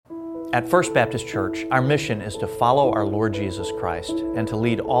At First Baptist Church, our mission is to follow our Lord Jesus Christ and to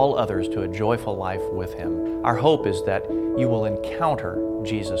lead all others to a joyful life with Him. Our hope is that you will encounter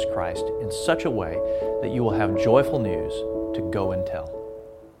Jesus Christ in such a way that you will have joyful news to go and tell.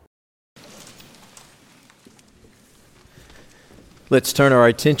 Let's turn our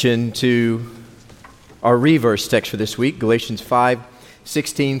attention to our reverse text for this week, Galatians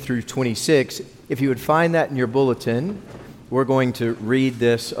 5:16 through 26. If you would find that in your bulletin, we're going to read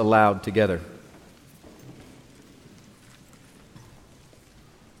this aloud together.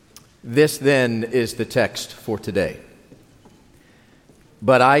 This then is the text for today.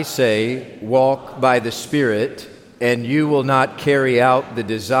 But I say, walk by the Spirit, and you will not carry out the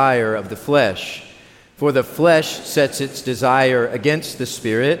desire of the flesh. For the flesh sets its desire against the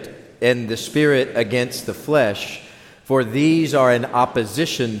Spirit, and the Spirit against the flesh. For these are in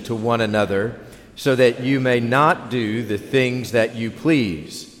opposition to one another, so that you may not do the things that you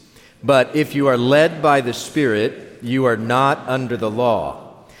please. But if you are led by the Spirit, you are not under the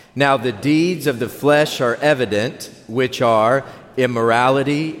law. Now the deeds of the flesh are evident, which are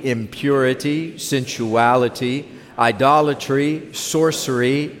immorality, impurity, sensuality, idolatry,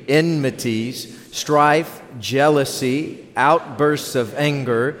 sorcery, enmities, strife, jealousy, outbursts of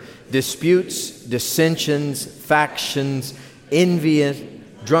anger, disputes, dissensions, factions, envy,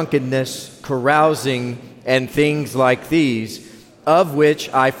 drunkenness, carousing, and things like these, of which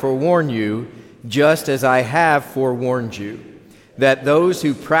I forewarn you, just as I have forewarned you, that those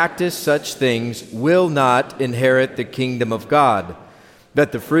who practice such things will not inherit the kingdom of God.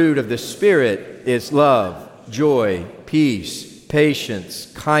 But the fruit of the Spirit is love, joy, peace,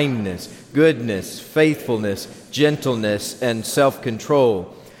 patience, kindness, goodness, faithfulness, gentleness, and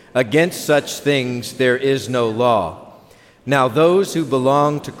self-control. Against such things there is no law. Now those who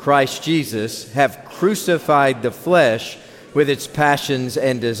belong to Christ Jesus have crucified the flesh with its passions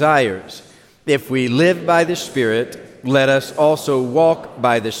and desires. If we live by the Spirit, let us also walk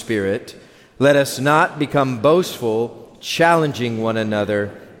by the Spirit. Let us not become boastful, challenging one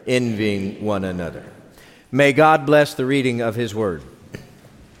another, envying one another. May God bless the reading of His Word.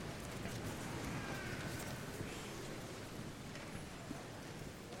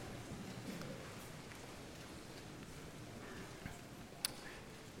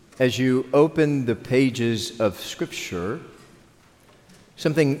 As you open the pages of Scripture,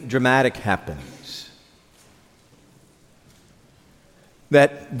 something dramatic happens.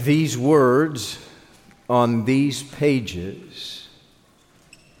 That these words on these pages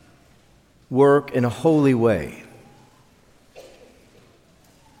work in a holy way.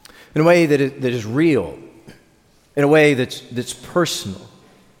 In a way that is real. In a way that's personal.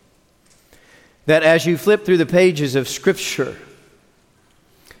 That as you flip through the pages of Scripture,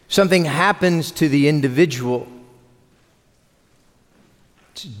 something happens to the individual.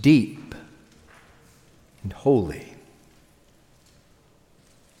 It's deep and holy.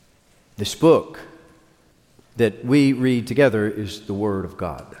 This book that we read together is the Word of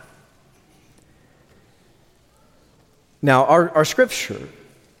God. Now, our Scripture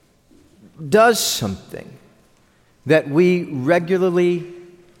does something that we regularly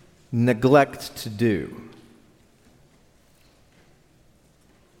neglect to do.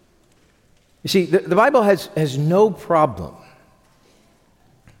 You see, the Bible has no problem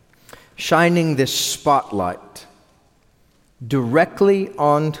shining this spotlight directly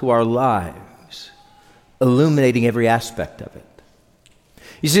onto our lives, illuminating every aspect of it.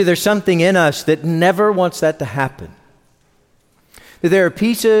 You see, there's something in us that never wants that to happen. That there are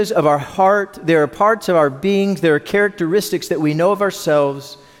pieces of our heart, there are parts of our beings, there are characteristics that we know of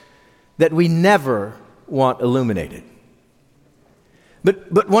ourselves that we never want illuminated.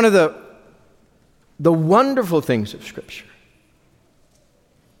 But one of the wonderful things of Scripture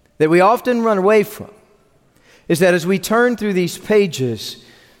that we often run away from is that as we turn through these pages,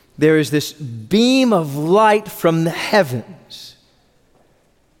 there is this beam of light from the heavens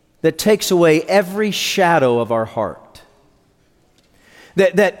that takes away every shadow of our heart,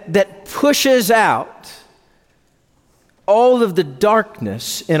 that pushes out all of the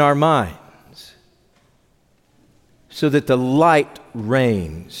darkness in our minds so that the light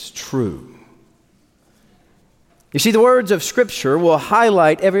reigns true. You see, the words of Scripture will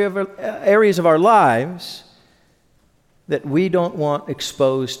highlight every areas of our lives that we don't want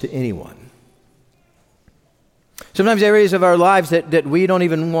exposed to anyone. Sometimes areas of our lives that we don't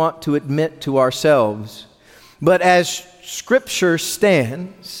even want to admit to ourselves. But as Scripture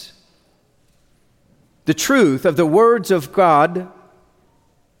stands, the truth of the words of God,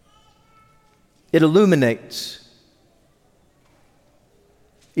 it illuminates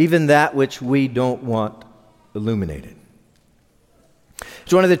even that which we don't want illuminated.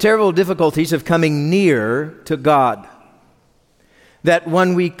 It's one of the terrible difficulties of coming near to God. That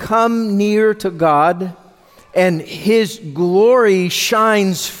when we come near to God and His glory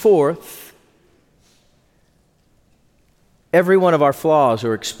shines forth, every one of our flaws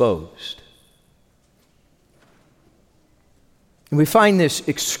are exposed. And we find this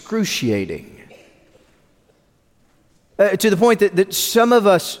excruciating to the point that some of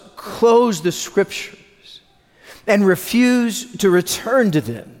us close the Scriptures and refuse to return to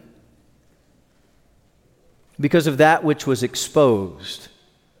them because of that which was exposed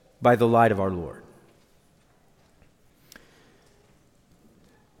by the light of our Lord.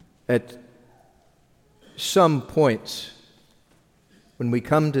 At some points, when we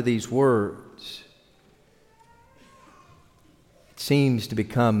come to these words, it seems to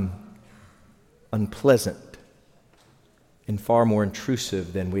become unpleasant and far more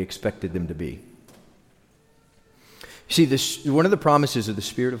intrusive than we expected them to be. See, one of the promises of the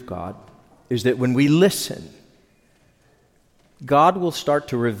Spirit of God is that when we listen, God will start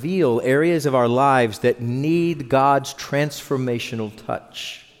to reveal areas of our lives that need God's transformational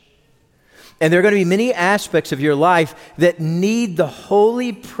touch. And there are going to be many aspects of your life that need the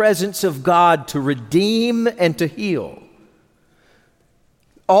holy presence of God to redeem and to heal.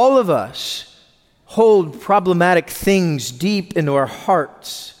 All of us hold problematic things deep into our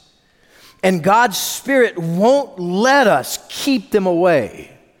hearts. And God's Spirit won't let us keep them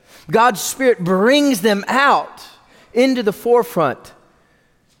away. God's Spirit brings them out into the forefront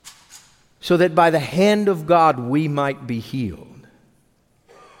so that by the hand of God we might be healed.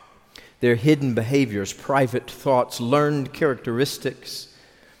 Their hidden behaviors, private thoughts, learned characteristics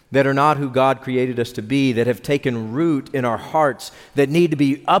that are not who God created us to be, that have taken root in our hearts, that need to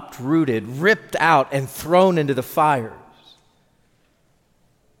be uprooted, ripped out, and thrown into the fire.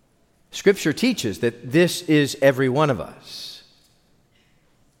 Scripture teaches that this is every one of us.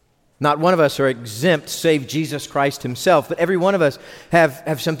 Not one of us are exempt save Jesus Christ Himself, but every one of us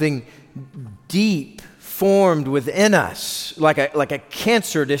have something deep formed within us, like a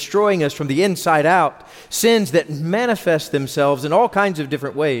cancer destroying us from the inside out, sins that manifest themselves in all kinds of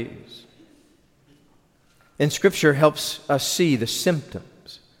different ways. And Scripture helps us see the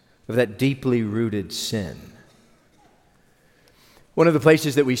symptoms of that deeply rooted sin. One of the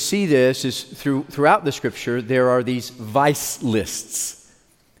places that we see this is throughout the Scripture, there are these vice lists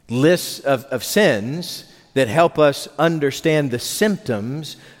of sins that help us understand the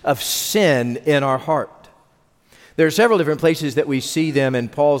symptoms of sin in our heart. There are several different places that we see them in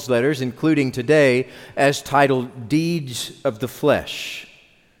Paul's letters, including today as titled Deeds of the Flesh.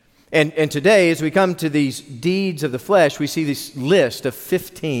 And today, as we come to these deeds of the flesh, we see this list of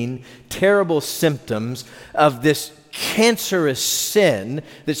 15 terrible symptoms of this cancerous sin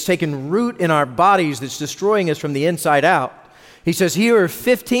that's taken root in our bodies, that's destroying us from the inside out. He says, here are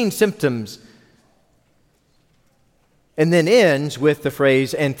 15 symptoms, and then ends with the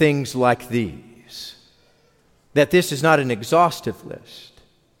phrase, and things like these. That this is not an exhaustive list,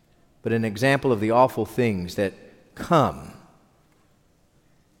 but an example of the awful things that come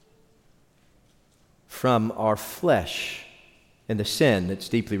from our flesh and the sin that's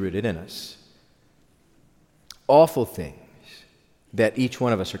deeply rooted in us. Awful things that each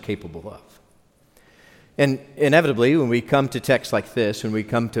one of us are capable of. And inevitably, when we come to texts like this, when we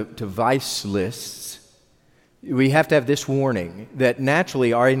come to vice lists, we have to have this warning that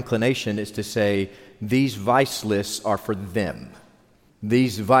naturally our inclination is to say, these vice lists are for them.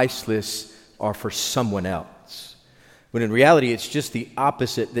 These vice lists are for someone else. When in reality, it's just the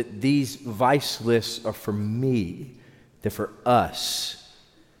opposite, that these vice lists are for me. They're for us.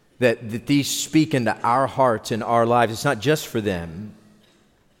 That these speak into our hearts and our lives. It's not just for them.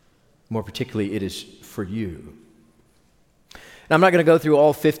 More particularly, it is for you. Now, I'm not going to go through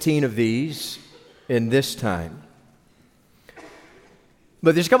all 15 of these in this time.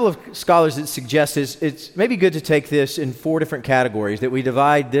 But there's a couple of scholars that suggest it's maybe good to take this in 4 different categories, that we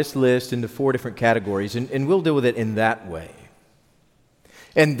divide this list into 4 different categories, and we'll deal with it in that way.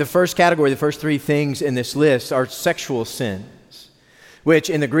 And the first category, the first 3 things in this list are sexual sins.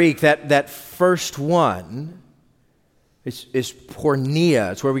 Which in the Greek, that first one is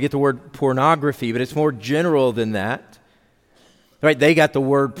porneia. It's where we get the word pornography, but it's more general than that. Right? They got the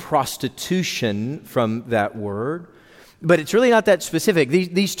word prostitution from that word. But it's really not that specific.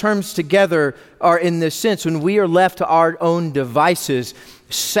 These terms together are in this sense, when we are left to our own devices,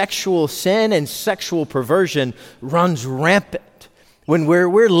 sexual sin and sexual perversion runs rampant. When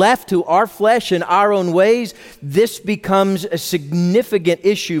we're left to our flesh and our own ways, this becomes a significant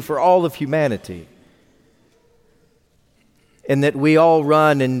issue for all of humanity. And that we all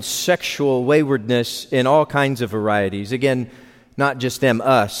run in sexual waywardness in all kinds of varieties. Again, not just them,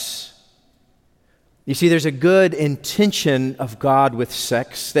 us. You see, there's a good intention of God with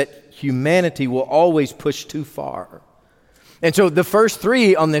sex that humanity will always push too far. And so the first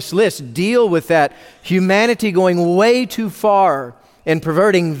three on this list deal with that humanity going way too far and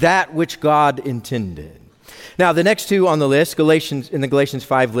perverting that which God intended. Now, the next two on the list, in the Galatians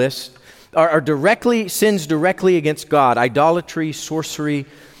 5 list, are sins directly against God, idolatry, sorcery,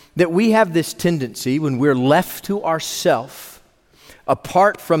 that we have this tendency when we're left to ourselves,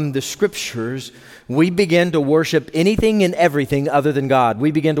 apart from the Scriptures, we begin to worship anything and everything other than God.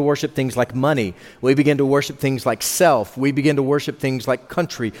 We begin to worship things like money. We begin to worship things like self. We begin to worship things like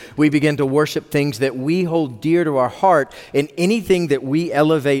country. We begin to worship things that we hold dear to our heart, and anything that we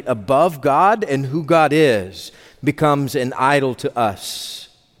elevate above God and who God is becomes an idol to us.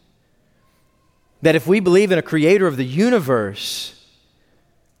 That if we believe in a creator of the universe,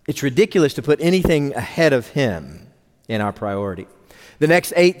 it's ridiculous to put anything ahead of Him in our priority. The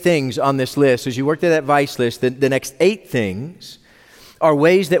next 8 things on this list, as you work through that vice list, the next 8 things are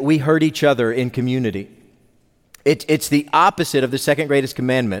ways that we hurt each other in community. It's the opposite of the second greatest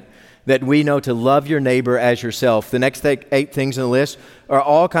commandment, that we know to love your neighbor as yourself. The next 8 things on the list are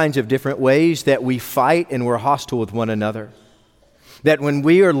all kinds of different ways that we fight and we're hostile with one another. That when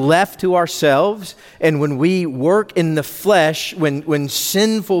we are left to ourselves and when we work in the flesh, when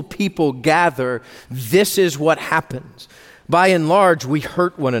sinful people gather, this is what happens. By and large, we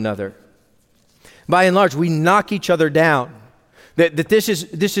hurt one another. By and large, we knock each other down. That this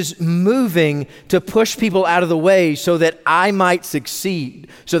is moving to push people out of the way so that I might succeed,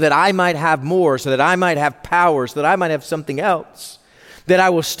 so that I might have more, so that I might have power, so that I might have something else. That I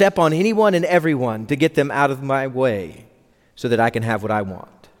will step on anyone and everyone to get them out of my way so that I can have what I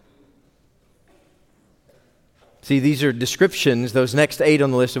want. See, these are descriptions, those next 8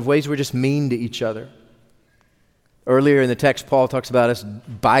 on the list, of ways we're just mean to each other. Earlier in the text, Paul talks about us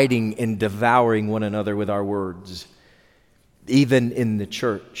biting and devouring one another with our words, even in the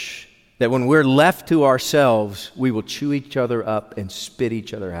church. That when we're left to ourselves, we will chew each other up and spit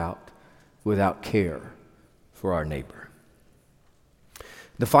each other out without care for our neighbor.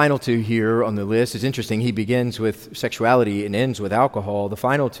 The final 2 here on the list is interesting. He begins with sexuality and ends with alcohol. The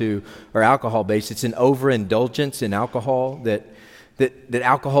final 2 are alcohol-based. It's an overindulgence in alcohol, that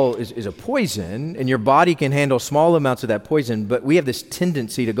alcohol is a poison, and your body can handle small amounts of that poison, but we have this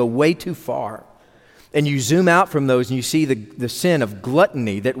tendency to go way too far. And you zoom out from those and you see the sin of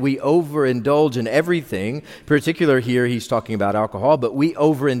gluttony, that we overindulge in everything. Particular here, he's talking about alcohol, but we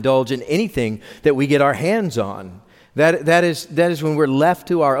overindulge in anything that we get our hands on. That is when we're left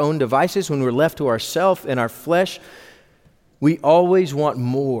to our own devices, when we're left to ourself and our flesh. We always want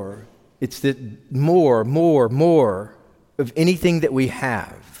more. It's the more of anything that we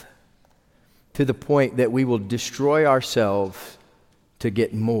have, to the point that we will destroy ourselves to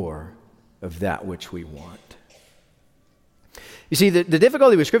get more of that which we want. You see, the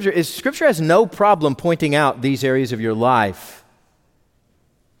difficulty with Scripture is Scripture has no problem pointing out these areas of your life,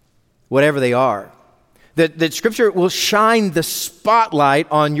 whatever they are. That Scripture will shine the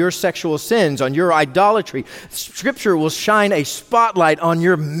spotlight on your sexual sins, on your idolatry. Scripture will shine a spotlight on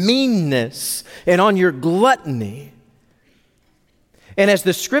your meanness and on your gluttony. And as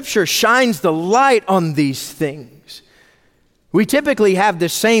the Scripture shines the light on these things, we typically have the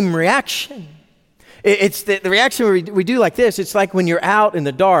same reaction. It's the reaction we do like this. It's like when you're out in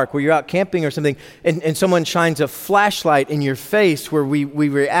the dark, where you're out camping or something, and someone shines a flashlight in your face, where we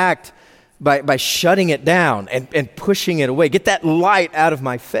react by shutting it down and pushing it away. Get that light out of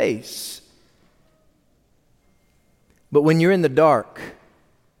my face. But when you're in the dark,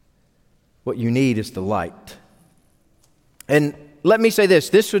 what you need is the light. And let me say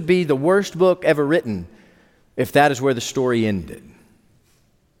this would be the worst book ever written if that is where the story ended.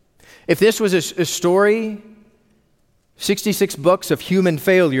 If this was a story, 66 books of human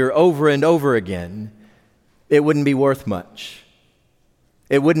failure over and over again, it wouldn't be worth much.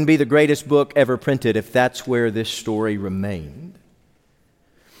 It wouldn't be the greatest book ever printed if that's where this story remained.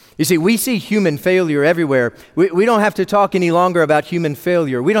 You see, we see human failure everywhere. We don't have to talk any longer about human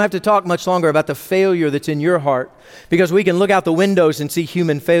failure. We don't have to talk much longer about the failure that's in your heart, because we can look out the windows and see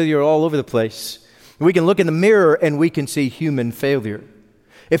human failure all over the place. We can look in the mirror and we can see human failure.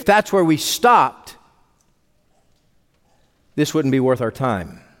 If that's where we stopped, this wouldn't be worth our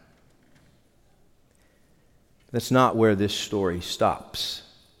time. That's not where this story stops.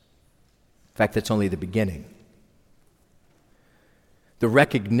 In fact, that's only the beginning. The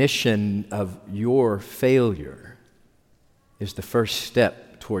recognition of your failure is the first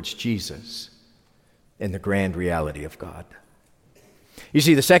step towards Jesus and the grand reality of God. You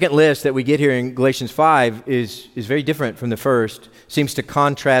see, the second list that we get here in Galatians 5 is very different from the first, seems to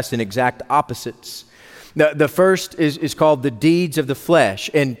contrast in exact opposites. The first is called the deeds of the flesh.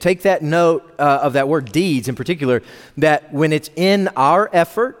 And take that note of that word deeds in particular, that when it's in our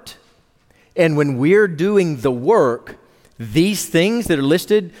effort and when we're doing the work, these things that are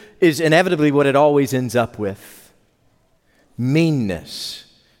listed is inevitably what it always ends up with. Meanness,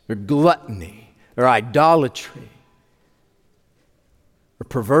 or gluttony, or idolatry, or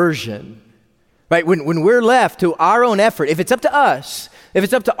perversion. Right? When we're left to our own effort, if it's up to us, if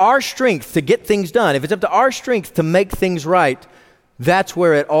it's up to our strength to get things done, if it's up to our strength to make things right, that's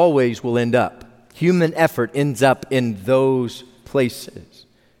where it always will end up. Human effort ends up in those places.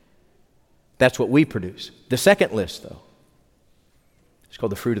 That's what we produce. The second list, though, it's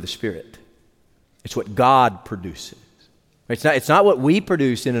called the fruit of the Spirit. It's what God produces. It's not what we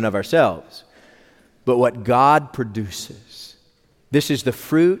produce in and of ourselves, but what God produces. This is the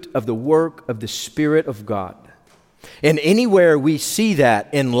fruit of the work of the Spirit of God. And anywhere we see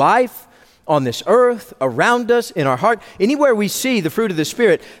that in life, on this earth, around us, in our heart, anywhere we see the fruit of the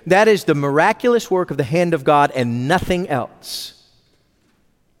Spirit, that is the miraculous work of the hand of God and nothing else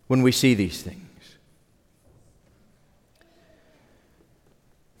when we see these things.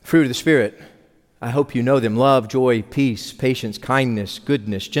 Fruit of the Spirit, I hope you know them: love, joy, peace, patience, kindness,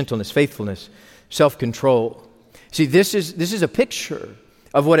 goodness, gentleness, faithfulness, self-control. See, this is a picture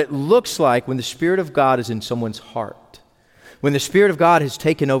of what it looks like when the Spirit of God is in someone's heart. When the Spirit of God has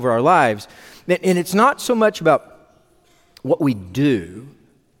taken over our lives. And it's not so much about what we do,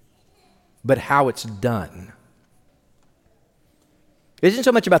 but how it's done. It isn't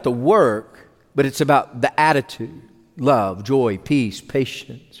so much about the work, but it's about the attitude. Love, joy, peace,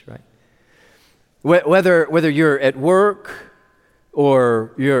 patience, right? Whether you're at work,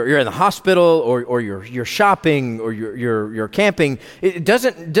 or you're in the hospital, or you're shopping, or you're camping, it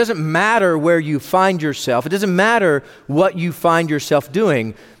doesn't matter where you find yourself. It doesn't matter what you find yourself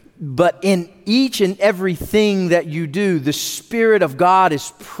doing. But in each and everything that you do, the Spirit of God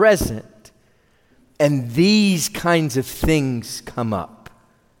is present, and these kinds of things come up: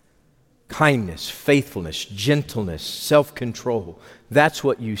 kindness, faithfulness, gentleness, self-control. That's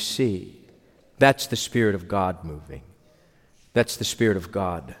what you see. That's the Spirit of God moving. That's the Spirit of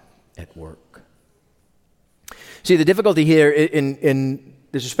God at work. See, the difficulty here,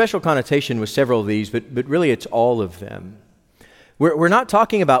 there's a special connotation with several of these, but really it's all of them. We're not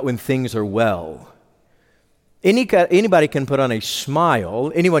talking about when things are well. Anybody can put on a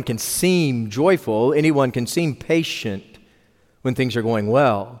smile. Anyone can seem joyful. Anyone can seem patient when things are going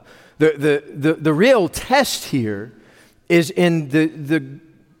well. The real test here is in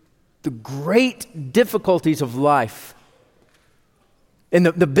the great difficulties of life. And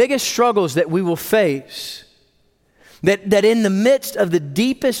the biggest struggles that we will face, that in the midst of the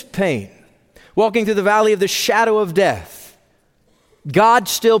deepest pain, walking through the valley of the shadow of death, God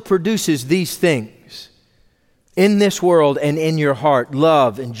still produces these things in this world and in your heart: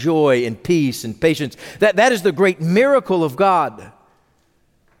 love and joy and peace and patience. That is the great miracle of God,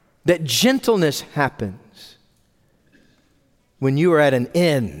 that gentleness happens when you are at an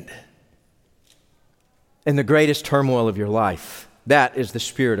end in the greatest turmoil of your life. That is the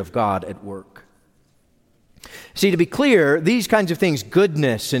Spirit of God at work. See, to be clear, these kinds of things,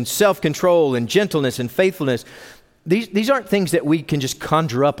 goodness and self-control and gentleness and faithfulness, these aren't things that we can just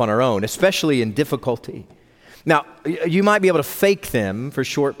conjure up on our own, especially in difficulty. Now, you might be able to fake them for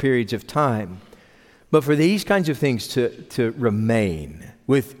short periods of time, but for these kinds of things to remain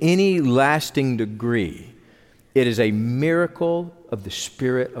with any lasting degree, it is a miracle of the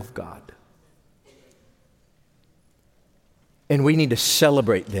Spirit of God. And we need to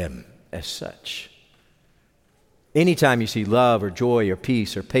celebrate them as such. Anytime you see love or joy or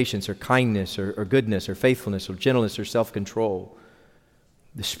peace or patience or kindness or goodness or faithfulness or gentleness or self-control,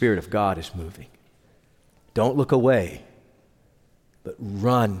 the Spirit of God is moving. Don't look away, but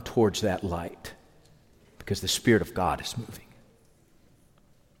run towards that light, because the Spirit of God is moving.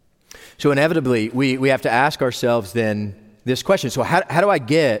 So inevitably, we have to ask ourselves then this question: so how do I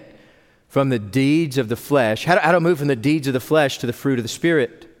get from the deeds of the flesh? How do I move from the deeds of the flesh to the fruit of the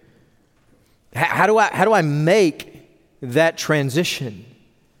Spirit? How do I make that transition?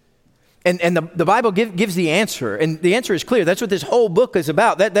 And the Bible gives the answer, and the answer is clear. That's what this whole book is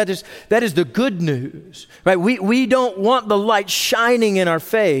about. That is the good news, right? We don't want the light shining in our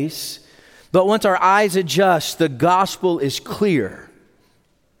face, but once our eyes adjust, the gospel is clear.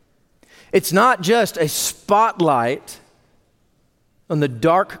 It's not just a spotlight on the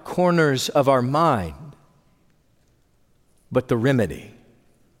dark corners of our mind, but the remedy.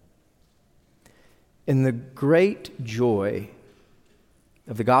 And the great joy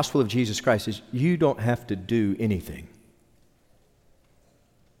of the gospel of Jesus Christ is you don't have to do anything.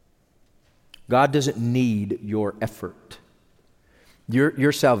 God doesn't need your effort.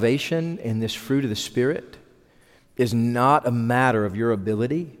 Your salvation and this fruit of the Spirit is not a matter of your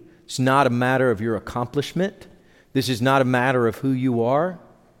ability. It's not a matter of your accomplishment. This is not a matter of who you are.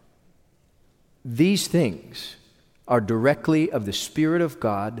 These things are directly of the Spirit of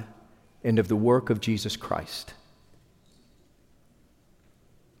God and of the work of Jesus Christ.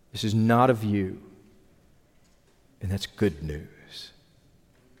 This is not of you, and that's good news.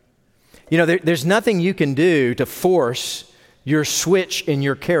 You know, there's nothing you can do to force your switch in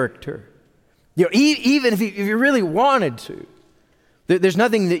your character. You know, even if you really wanted to, there's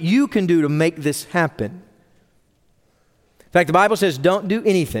nothing that you can do to make this happen. In fact, the Bible says don't do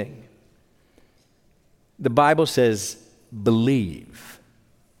anything. The Bible says believe.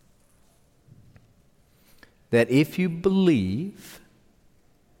 That if you believe,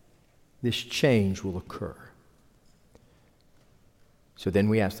 this change will occur. So then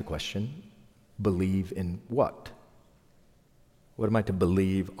we ask the question, believe in what? What am I to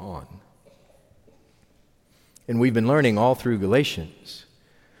believe on? And we've been learning all through Galatians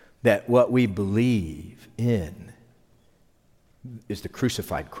that what we believe in is the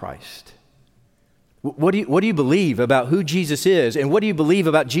crucified Christ. What do you believe about who Jesus is? And what do you believe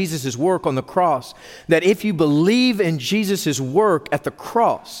about Jesus' work on the cross? That if you believe in Jesus' work at the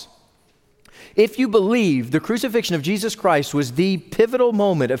cross, if you believe the crucifixion of Jesus Christ was the pivotal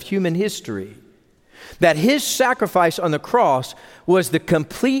moment of human history, that his sacrifice on the cross was the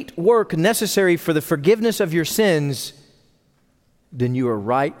complete work necessary for the forgiveness of your sins, then you are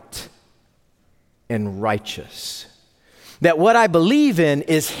right and righteous. That what I believe in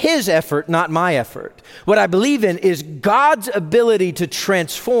is his effort, not my effort. What I believe in is God's ability to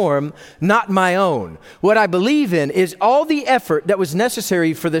transform, not my own. What I believe in is all the effort that was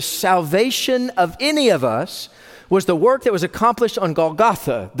necessary for the salvation of any of us was the work that was accomplished on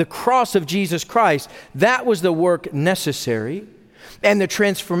Golgotha, the cross of Jesus Christ. That was the work necessary. And the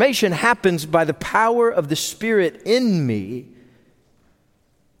transformation happens by the power of the Spirit in me.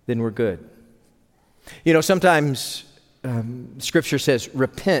 Then we're good. You know, sometimes Scripture says,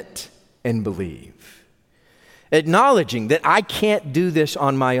 repent and believe. Acknowledging that I can't do this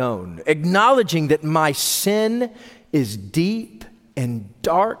on my own. Acknowledging that my sin is deep and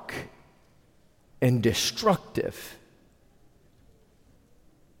dark and destructive.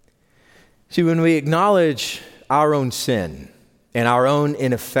 See, when we acknowledge our own sin and our own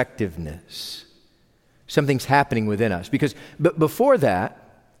ineffectiveness, something's happening within us. Because before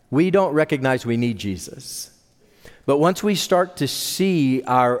that, we don't recognize we need Jesus. But once we start to see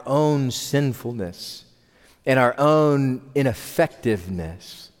our own sinfulness and our own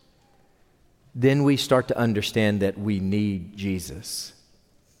ineffectiveness, then we start to understand that we need Jesus.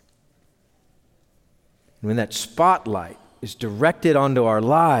 And when that spotlight is directed onto our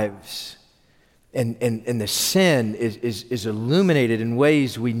lives and the sin is illuminated in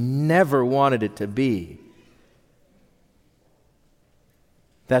ways we never wanted it to be,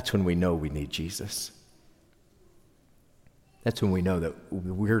 that's when we know we need Jesus. That's when we know that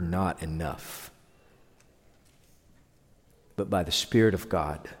we're not enough. But by the Spirit of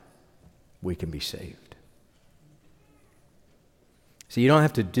God, we can be saved. So you don't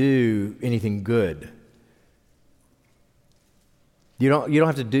have to do anything good. You don't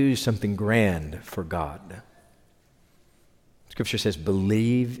have to do something grand for God. Scripture says,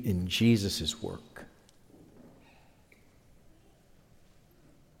 believe in Jesus' work.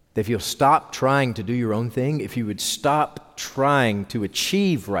 That if you'll stop trying to do your own thing, if you would stop trying to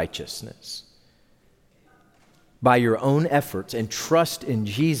achieve righteousness by your own efforts and trust in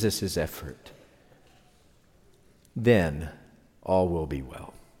Jesus' effort, then all will be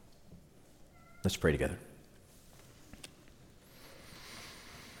well. Let's pray together.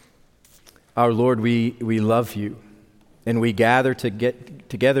 Our Lord, we love you, and we gather to get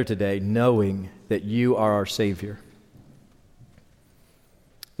together today knowing that you are our Savior.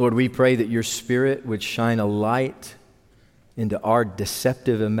 Lord, we pray that your Spirit would shine a light into our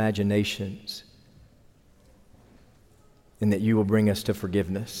deceptive imaginations and that you will bring us to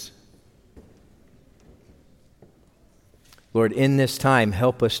forgiveness. Lord, in this time,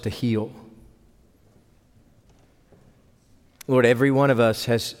 help us to heal. Lord, every one of us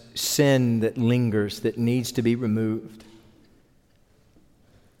has sin that lingers, that needs to be removed.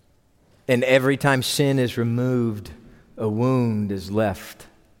 And every time sin is removed, a wound is left.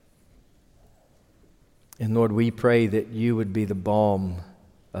 And Lord, we pray that you would be the balm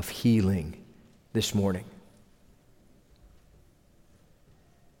of healing this morning.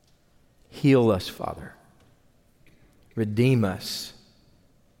 Heal us, Father. Redeem us.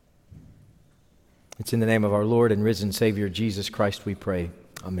 It's in the name of our Lord and risen Savior, Jesus Christ, we pray.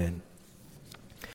 Amen.